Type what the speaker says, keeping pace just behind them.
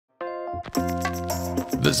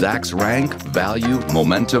The Zacks rank, value,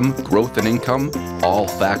 momentum, growth, and income all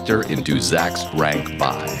factor into Zacks rank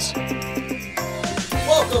buys.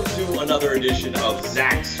 Welcome to another edition of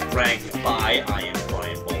Zacks Rank Buy. I am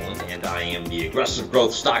Brian Boland, and I am the aggressive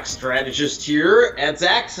growth stock strategist here at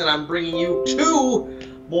Zacks, and I'm bringing you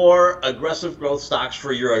two more aggressive growth stocks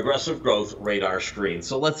for your aggressive growth radar screen.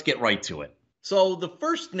 So let's get right to it. So the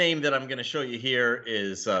first name that I'm going to show you here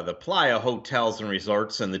is the Playa Hotels and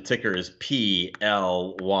Resorts, and the ticker is PLYA.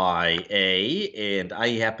 And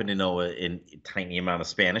I happen to know a tiny amount of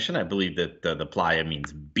Spanish, and I believe that the Playa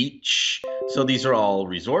means beach. So these are all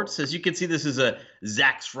resorts. As you can see, this is a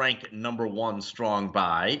Zacks rank #1 strong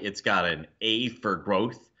buy. It's got an A for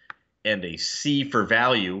growth and a C for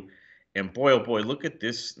value. And boy, oh boy, look at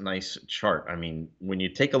this nice chart. I mean, when you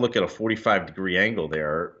take a look at a 45-degree angle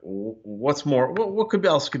there, what's more, what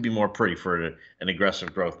else could be more pretty for an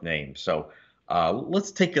aggressive growth name? So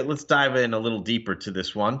let's dive in a little deeper to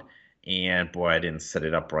this one. And boy, I didn't set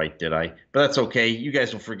it up right, did I? But that's okay. You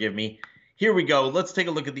guys will forgive me. Here we go. Let's take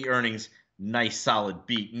a look at the earnings. Nice solid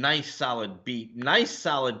beat, nice solid beat, nice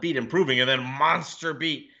solid beat, improving, and then monster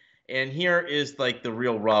beat. And here is like the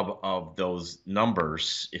real rub of those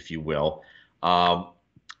numbers, if you will.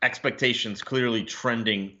 Expectations clearly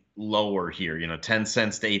trending lower here, 10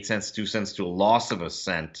 cents to 8 cents, 2 cents to a loss of a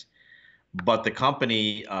cent. But the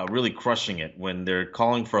company really crushing it when they're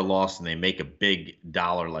calling for a loss and they make a big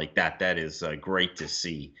dollar like that. That is great to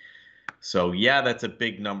see. So yeah, that's a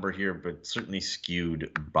big number here, but certainly skewed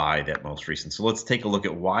by that most recent. So let's take a look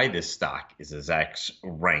at why this stock is a Zacks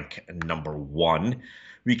rank #1.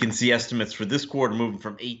 We can see estimates for this quarter moving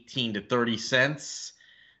from 18 to 30 cents.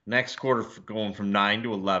 Next quarter going from 9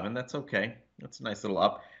 to 11. That's okay. That's a nice little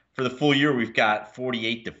up. For the full year, we've got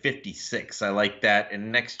 48 to 56. I like that.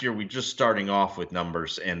 And next year, we're just starting off with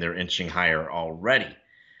numbers, and they're inching higher already.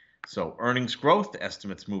 So earnings growth,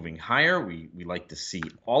 estimates moving higher. We like to see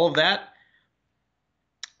all of that.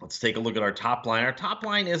 Let's take a look at our top line. Our top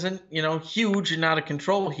line isn't, huge and out of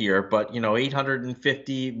control here, but,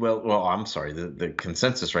 850, well, I'm sorry, the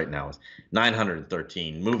consensus right now is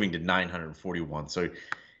 913, moving to 941. So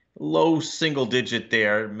low single digit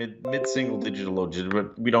there, mid single digit to low digit,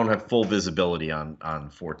 but we don't have full visibility on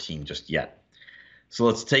 14 just yet. So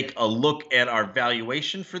let's take a look at our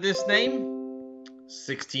valuation for this name.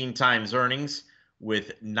 16 times earnings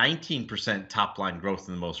with 19% top line growth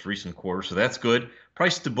in the most recent quarter. So that's good.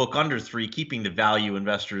 Price to book under 3, keeping the value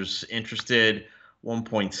investors interested.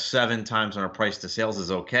 1.7 times on our price to sales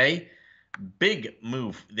is okay. Big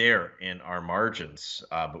move there in our margins,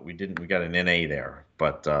 but we got an NA there.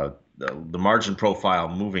 But the margin profile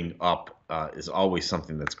moving up is always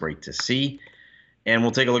something that's great to see. And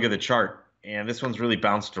we'll take a look at the chart. And this one's really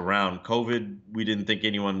bounced around. COVID, we didn't think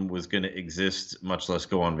anyone was going to exist, much less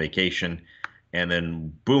go on vacation. And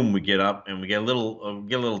then boom, we get up and we get a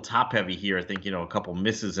little top heavy here. I think, a couple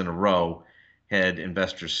misses in a row had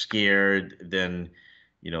investors scared. Then,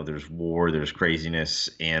 there's war, there's craziness,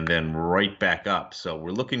 and then right back up. So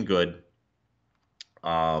we're looking good.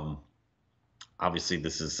 Obviously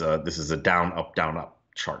this is a down, up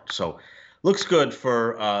chart. So looks good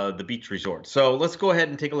for the beach resort. So let's go ahead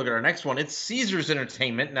and take a look at our next one. It's Caesars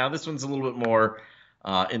Entertainment. Now this one's a little bit more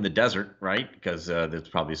in the desert, right? Because there's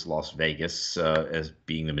probably Las Vegas as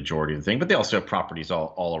being the majority of the thing, but they also have properties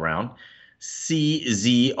all around.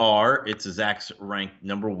 CZR, it's a Zacks rank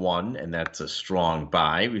 #1, and that's a strong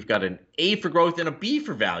buy. We've got an A for growth and a B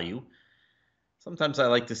for value. Sometimes I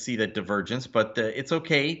like to see that divergence, but it's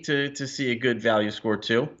okay to see a good value score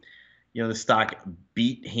too. The stock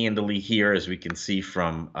beat handily here, as we can see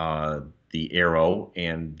from the arrow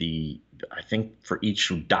and I think for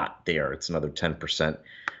each dot there, it's another 10%,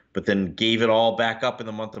 but then gave it all back up in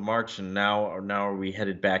the month of March, and now are we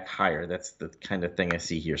headed back higher? That's the kind of thing I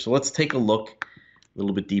see here. So let's take a look a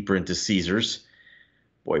little bit deeper into Caesars.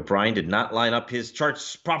 Boy, Brian did not line up his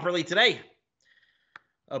charts properly today.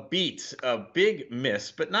 A beat, a big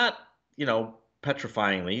miss, but not,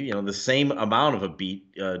 petrifyingly. The same amount of a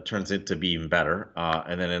beat turns into be even better.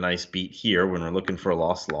 And then a nice beat here when we're looking for a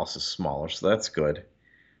loss. The loss is smaller, so that's good.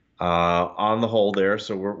 On the whole there,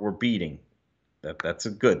 so we're beating. That's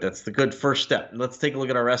the good first step. Let's take a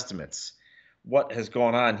look at our estimates. What has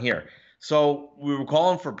gone on here? So we were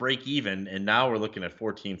calling for break even, and now we're looking at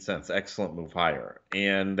 14 cents. Excellent move higher.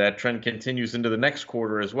 And that trend continues into the next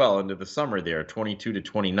quarter as well, into the summer there, 22 to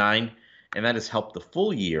 29. And that has helped the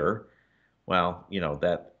full year. Well,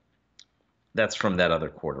 that's from that other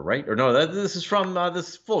quarter, right? Or no, this is from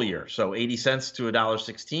this full year. So 80 cents to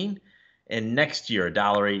 $1.16. And next year,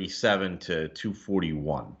 $1.87 to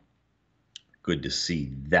 $2.41. Good to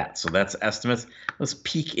see that. So that's estimates. Let's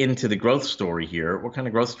peek into the growth story here. What kind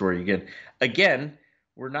of growth story again? Again,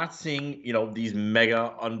 we're not seeing, these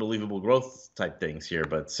mega unbelievable growth type things here,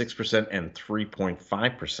 but 6% and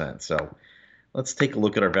 3.5%. So let's take a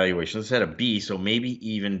look at our valuation. Let's had a B, so maybe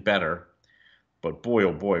even better. But boy,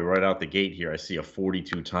 oh boy, right out the gate here, I see a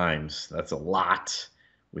 42 times. That's a lot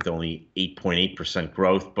with only 8.8%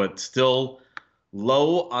 growth, but still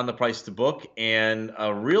low on the price to book and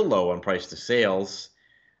a real low on price to sales.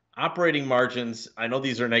 Operating margins, I know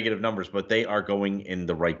these are negative numbers, but they are going in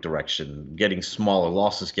the right direction, getting smaller,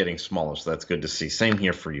 losses getting smaller. So that's good to see. Same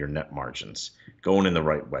here for your net margins, going in the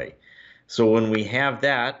right way. So when we have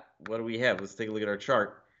that, what do we have? Let's take a look at our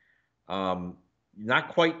chart. Not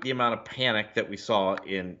quite the amount of panic that we saw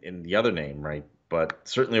in the other name, right? But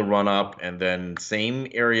certainly a run up, and then same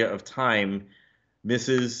area of time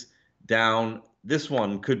misses down. This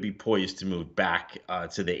one could be poised to move back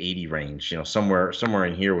to the 80 range. Somewhere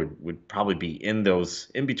in here would probably be in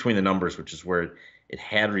between the numbers, which is where it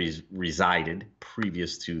had resided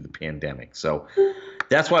previous to the pandemic. So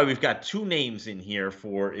that's why we've got two names in here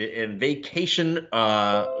for in vacation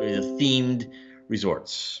themed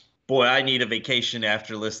resorts. Boy, I need a vacation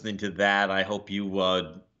after listening to that. I hope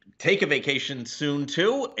you take a vacation soon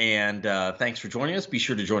too. And thanks for joining us. Be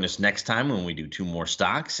sure to join us next time when we do two more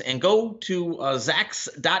stocks. And go to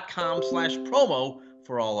Zacks.com/promo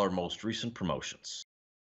for all our most recent promotions.